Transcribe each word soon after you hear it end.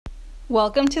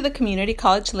Welcome to the Community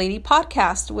College Lady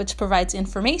podcast, which provides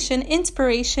information,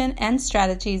 inspiration, and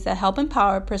strategies that help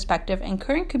empower prospective and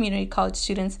current community college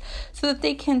students so that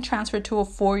they can transfer to a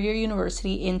four-year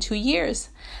university in 2 years.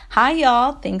 Hi,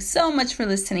 y'all. Thanks so much for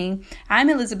listening. I'm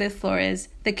Elizabeth Flores,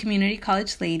 the Community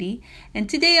College Lady, and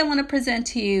today I want to present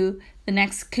to you the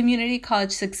next community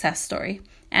college success story,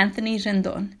 Anthony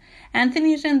Rendon.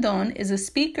 Anthony Rendon is a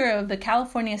speaker of the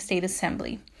California State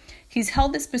Assembly. He's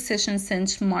held this position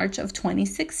since March of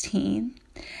 2016.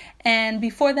 And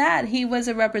before that, he was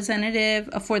a representative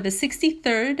for the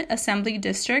 63rd Assembly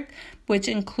District, which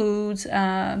includes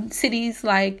cities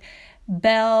like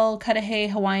Bell, Cudahy,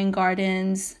 Hawaiian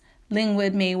Gardens,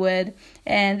 Linwood, Maywood,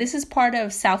 and this is part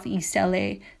of Southeast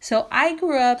LA. So I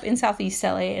grew up in Southeast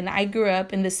LA, and I grew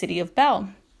up in the city of Bell,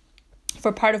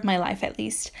 for part of my life at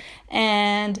least.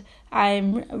 And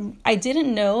I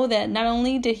didn't know that not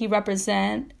only did he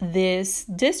represent this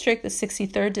district, the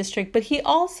 63rd district, but he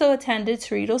also attended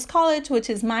Cerritos College, which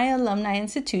is my alumni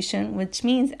institution, which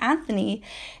means Anthony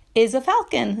is a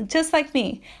Falcon, just like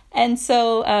me. And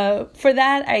so for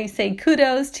that, I say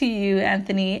kudos to you,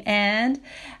 Anthony. And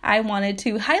I wanted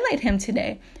to highlight him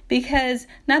today because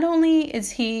not only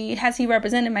has he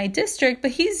represented my district,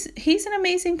 but he's an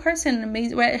amazing person,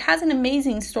 has an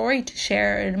amazing story to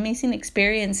share and amazing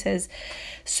experiences.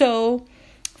 So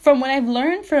from what I've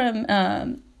learned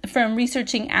from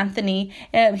researching Anthony,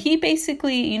 he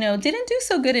basically, didn't do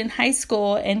so good in high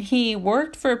school, and he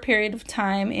worked for a period of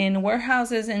time in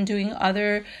warehouses and doing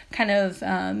other kind of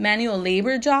manual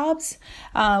labor jobs,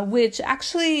 which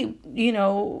actually,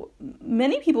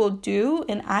 many people do,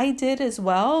 and I did as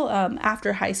well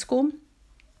after high school.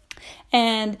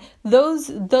 And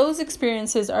those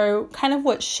experiences are kind of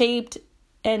what shaped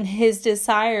and his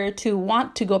desire to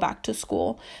want to go back to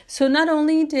school. So not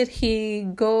only did he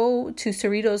go to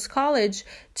Cerritos College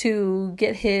to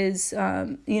get his,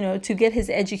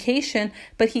 education,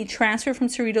 but he transferred from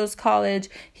Cerritos College.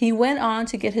 He went on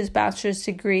to get his bachelor's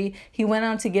degree. He went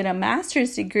on to get a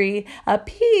master's degree, a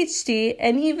PhD,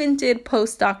 and even did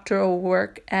postdoctoral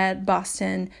work at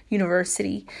Boston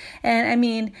University. And I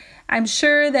mean, I'm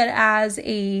sure that as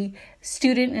a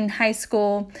student in high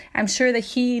school, I'm sure that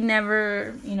he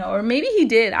never, or maybe he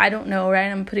did, I don't know, right?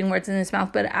 I'm putting words in his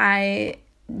mouth, but I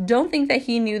don't think that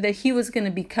he knew that he was going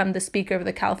to become the Speaker of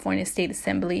the California State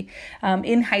Assembly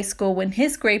in high school when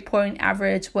his grade point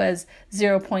average was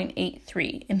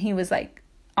 0.83, and he was like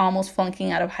almost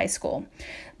flunking out of high school.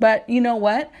 But you know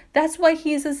what? That's why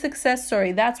he's a success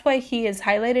story. That's why he is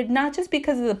highlighted, not just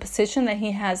because of the position that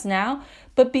he has now,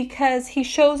 but because he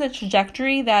shows a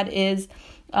trajectory that is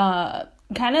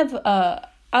kind of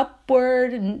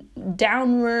upward and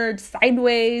downward,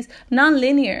 sideways,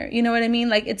 non-linear. You know what I mean?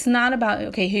 Like, it's not about,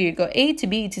 okay, here you go, A to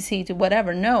B to C to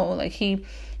whatever. No, like he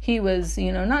was,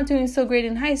 not doing so great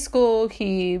in high school.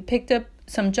 He picked up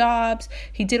some jobs.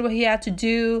 He did what he had to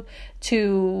do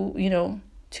to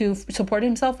support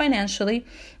himself financially.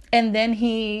 And then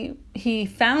he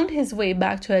found his way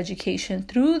back to education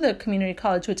through the community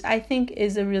college, which I think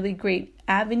is a really great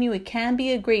avenue. It can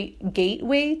be a great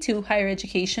gateway to higher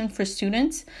education for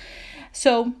students.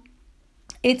 So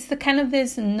it's the kind of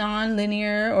this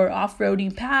non-linear or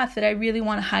off-roading path that I really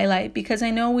want to highlight, because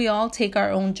I know we all take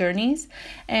our own journeys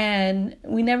and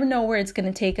we never know where it's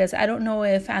going to take us. I don't know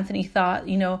if Anthony thought,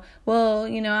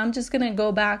 I'm just going to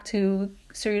go back to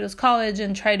Cerritos College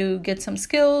and try to get some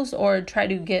skills or try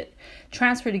to get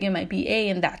transferred to get my BA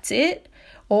and that's it.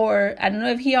 Or I don't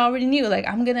know if he already knew, like,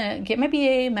 I'm going to get my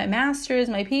BA, my master's,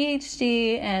 my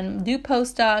PhD, and do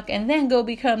postdoc, and then go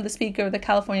become the Speaker of the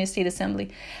California State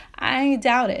Assembly. I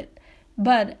doubt it.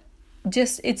 But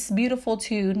just, it's beautiful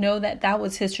to know that that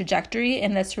was his trajectory,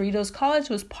 and that Cerritos College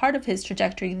was part of his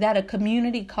trajectory, that a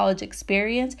community college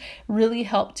experience really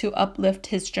helped to uplift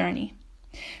his journey.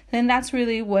 And that's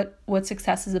really what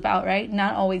success is about, right?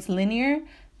 Not always linear,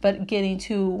 but getting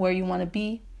to where you want to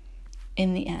be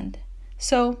in the end.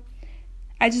 So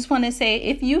I just want to say,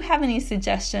 if you have any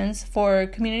suggestions for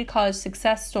community college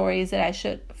success stories that I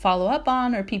should follow up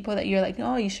on, or people that you're like,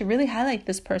 oh, you should really highlight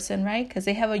this person, right? Because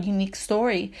they have a unique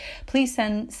story. Please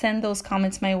send those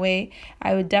comments my way.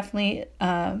 I would definitely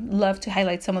love to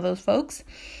highlight some of those folks.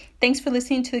 Thanks for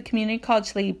listening to the Community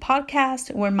College Lady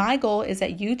podcast, where my goal is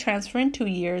that you transfer in 2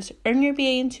 years, earn your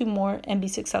BA in 2 more, and be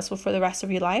successful for the rest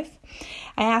of your life.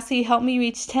 I ask that you help me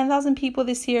reach 10,000 people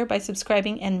this year by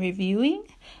subscribing and reviewing.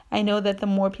 I know that the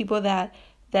more people that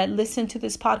listen to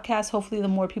this podcast, hopefully the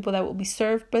more people that will be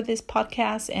served by this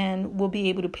podcast and will be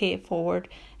able to pay it forward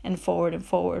and forward and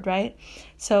forward, right?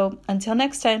 So until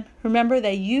next time, remember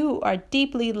that you are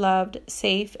deeply loved,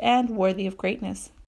 safe, and worthy of greatness.